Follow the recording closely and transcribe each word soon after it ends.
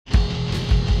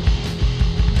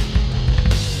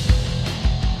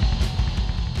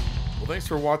Thanks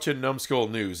for watching Numbskull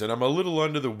News. And I'm a little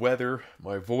under the weather.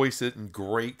 My voice isn't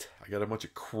great. I got a bunch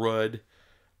of crud.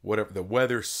 Whatever. The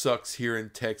weather sucks here in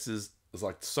Texas. It's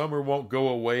like summer won't go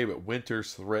away, but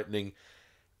winter's threatening.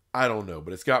 I don't know,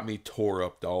 but it's got me tore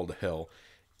up to all to hell.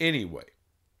 Anyway,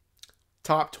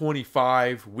 top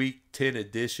 25, week 10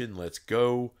 edition. Let's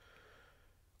go.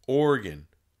 Oregon,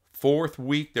 fourth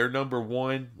week, they're number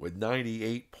one with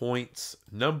 98 points.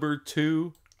 Number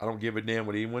two, I don't give a damn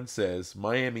what anyone says.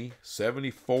 Miami,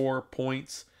 74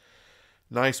 points.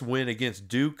 Nice win against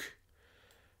Duke.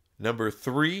 Number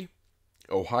three,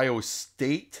 Ohio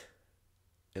State.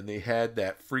 And they had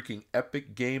that freaking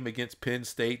epic game against Penn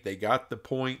State. They got the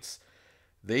points.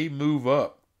 They move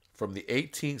up from the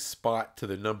 18th spot to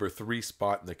the number 3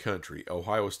 spot in the country.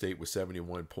 Ohio State with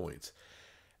 71 points.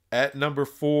 At number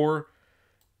 4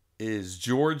 is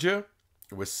Georgia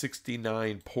with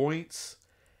 69 points.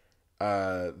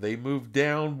 They moved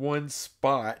down one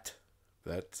spot.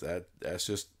 That's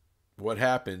just what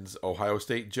happens. Ohio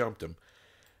State jumped them.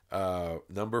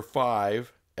 Number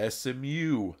 5,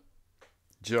 SMU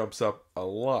jumps up a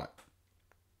lot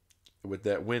with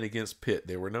that win against Pitt.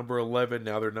 They were number 11.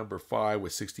 Now they're number 5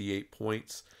 with 68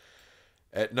 points.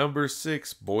 At number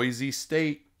 6, Boise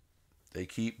State. They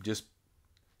keep just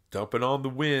dumping on the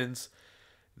wins.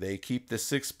 They keep the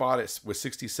 6th spot with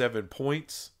 67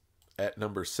 points. At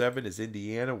number 7 is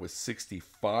Indiana with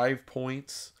 65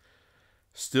 points.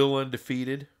 Still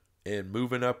undefeated and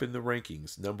moving up in the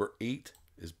rankings. Number 8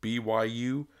 is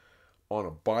BYU on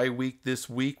a bye week this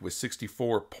week with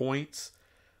 64 points.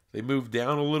 They moved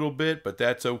down a little bit, but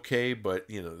that's okay. But,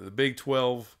 you know, the Big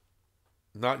 12,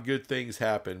 not good things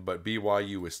happen, but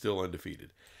BYU is still undefeated.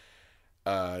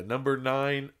 Number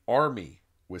 9, Army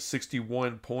with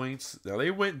 61 points. Now,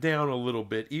 they went down a little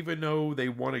bit, even though they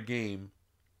won a game.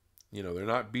 You know, they're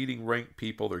not beating ranked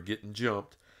people. They're getting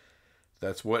jumped.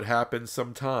 That's what happens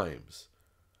sometimes.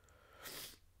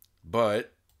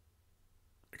 But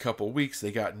a couple of weeks,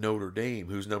 they got Notre Dame,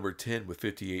 who's number 10 with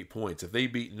 58 points. If they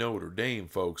beat Notre Dame,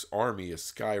 folks, Army is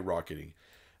skyrocketing.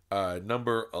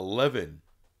 Number 11,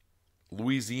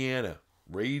 Louisiana,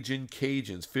 Ragin'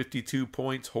 Cajuns, 52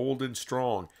 points, holding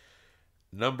strong.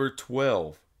 Number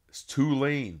 12 is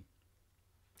Tulane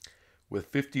with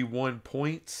 51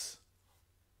 points.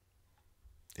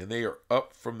 And they are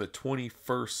up from the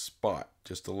 21st spot,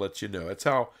 just to let you know. That's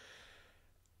how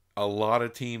a lot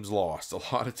of teams lost. A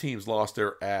lot of teams lost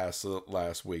their ass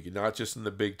last week. And not just in the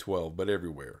Big 12, but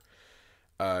everywhere.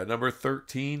 Number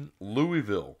 13,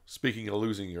 Louisville. Speaking of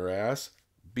losing your ass,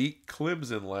 beat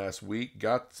Clemson last week.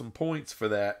 Got some points for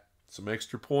that. Some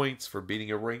extra points for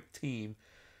beating a ranked team.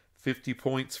 50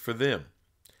 points for them.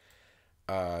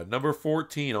 Number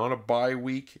 14, on a bye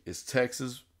week, is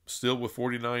Texas. Still with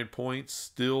 49 points.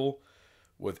 Still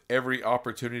with every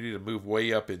opportunity to move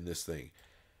way up in this thing.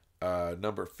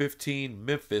 Number 15,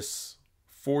 Memphis,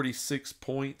 46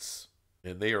 points.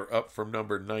 And they are up from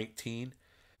number 19.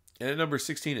 And at number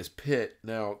 16 is Pitt.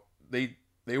 Now, they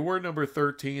were number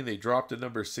 13. They dropped to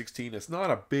number 16. It's not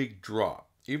a big drop.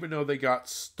 Even though they got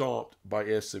stomped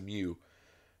by SMU.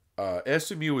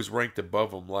 SMU was ranked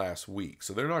above them last week.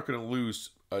 So they're not going to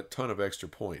lose a ton of extra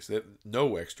points.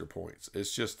 No extra points.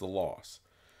 It's just the loss.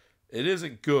 It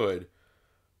isn't good.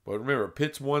 But remember,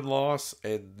 Pitt's one loss,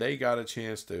 and they got a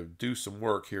chance to do some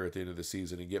work here at the end of the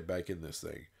season and get back in this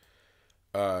thing.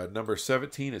 Number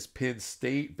 17 is Penn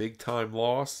State, big-time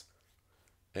loss.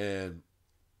 And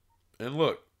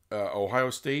look,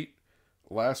 Ohio State,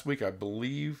 last week, I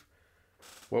believe,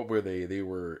 what were they? They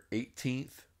were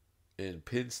 18th, and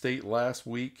Penn State last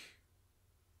week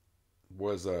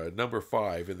was number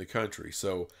 5 in the country.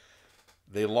 So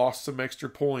they lost some extra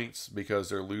points because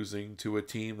they're losing to a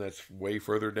team that's way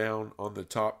further down on the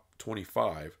top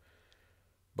 25.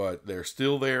 But they're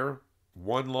still there,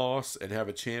 one loss, and have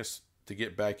a chance to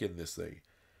get back in this thing.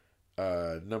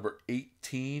 Number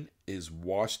 18 is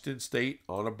Washington State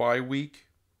on a bye week.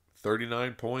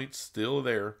 39 points, still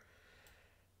there.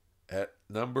 At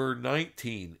number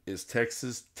 19 is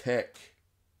Texas Tech.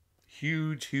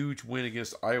 Huge, huge win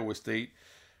against Iowa State.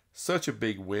 Such a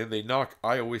big win. They knock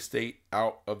Iowa State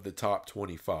out of the top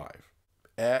 25.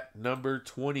 At number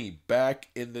 20, back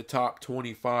in the top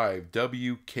 25,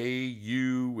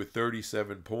 WKU with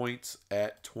 37 points.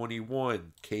 At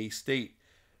 21, K-State.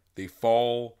 They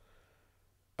fall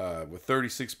with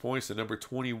 36 points to number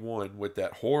 21 with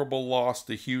that horrible loss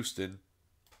to Houston.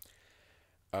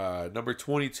 Number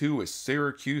 22 is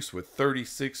Syracuse with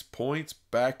 36 points.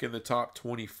 Back in the top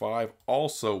 25.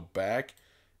 Also back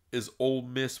is Ole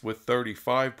Miss with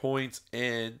 35 points.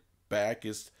 And back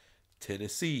is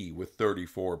Tennessee with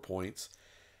 34 points.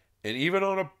 And even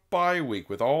on a bye week,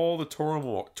 with all the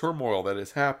turmoil that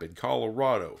has happened,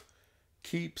 Colorado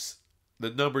keeps the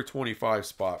number 25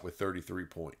 spot with 33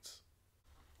 points.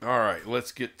 All right,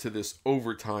 let's get to this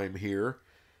overtime here.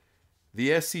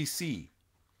 The SEC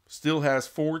still has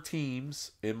 4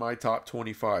 teams in my top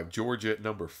 25. Georgia at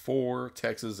number 4,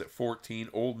 Texas at 14,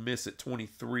 Ole Miss at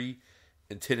 23,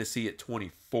 and Tennessee at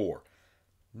 24.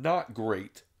 Not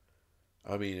great.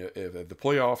 I mean, if the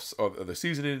playoffs of the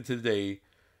season ended today,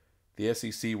 the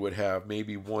SEC would have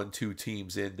maybe 1-2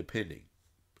 teams in, depending.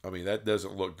 I mean, that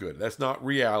doesn't look good. That's not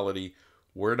reality.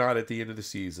 We're not at the end of the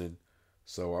season,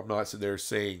 so I'm not sitting there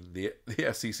saying the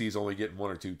SEC is only getting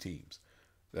 1 or 2 teams.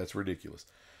 That's ridiculous.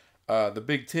 The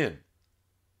Big Ten,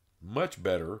 much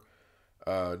better.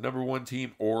 Number 1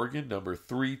 team, Oregon. Number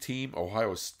 3 team,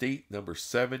 Ohio State. Number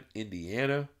 7,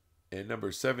 Indiana. And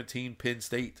number 17, Penn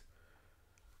State.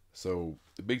 So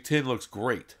the Big Ten looks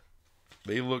great.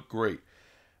 They look great.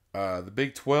 The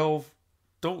Big 12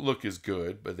 don't look as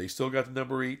good, but they still got the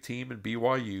number 8 team in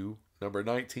BYU. Number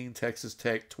 19, Texas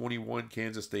Tech. 21,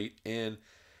 Kansas State. And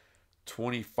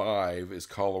 25 is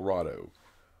Colorado.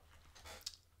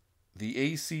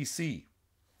 The ACC,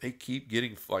 they keep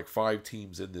getting like 5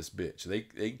 teams in this bitch.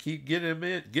 They keep getting them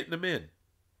in.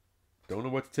 Don't know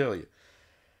what to tell you.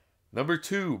 Number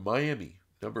 2, Miami.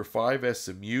 Number 5,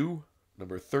 SMU.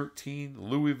 Number 13,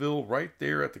 Louisville, right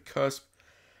there at the cusp.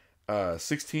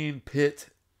 16, Pitt,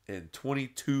 and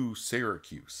 22,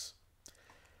 Syracuse.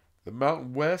 The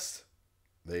Mountain West,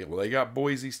 they got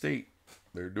Boise State.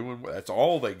 That's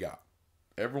all they got.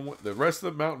 The rest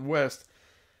of the Mountain West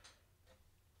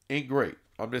ain't great.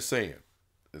 I'm just saying,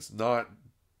 it's not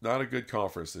a good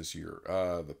conference this year.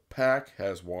 The Pac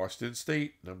has Washington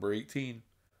State, number 18.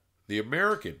 The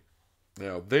American.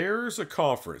 Now, there's a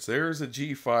conference. There's a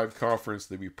G5 conference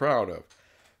to be proud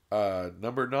of.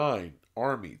 Number 9,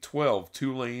 Army. 12,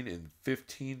 Tulane. And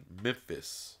 15,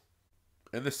 Memphis.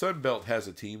 And the Sun Belt has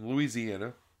a team. Louisiana,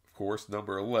 of course,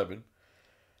 number 11.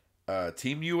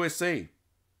 Team USA.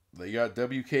 They got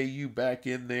WKU back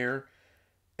in there.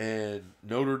 And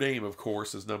Notre Dame, of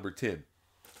course, is number 10.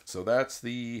 So that's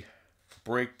the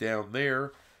breakdown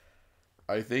there.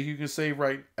 I think you can say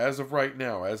as of right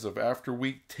now, as of after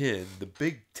week 10, the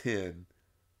Big Ten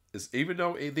is, even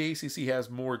though the ACC has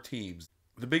more teams,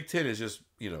 the Big Ten is just,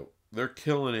 they're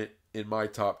killing it in my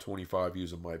top 25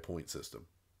 using my point system.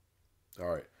 All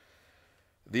right.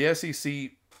 The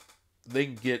SEC, they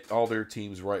can get all their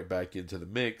teams right back into the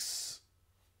mix.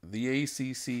 The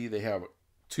ACC, they have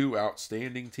 2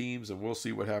 outstanding teams, and we'll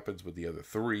see what happens with the other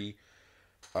 3.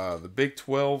 The Big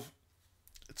 12,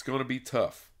 it's going to be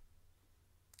tough.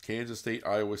 Kansas State,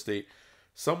 Iowa State.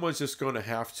 Someone's just going to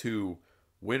have to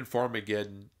win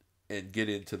Farmageddon and get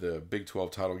into the Big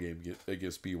 12 title game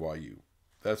against BYU.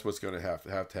 That's what's going to have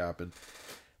to happen.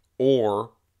 Or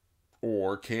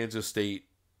Kansas State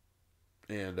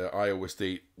and Iowa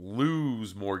State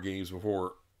lose more games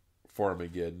before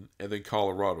Farmageddon, and then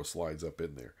Colorado slides up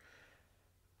in there.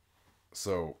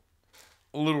 So,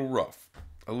 a little rough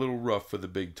for the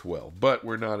Big 12, but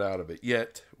we're not out of it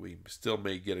yet. We still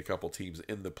may get a couple teams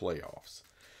in the playoffs,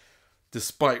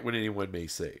 despite what anyone may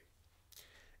say.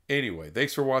 Anyway,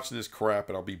 thanks for watching this crap,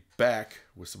 and I'll be back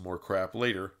with some more crap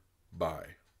later. Bye.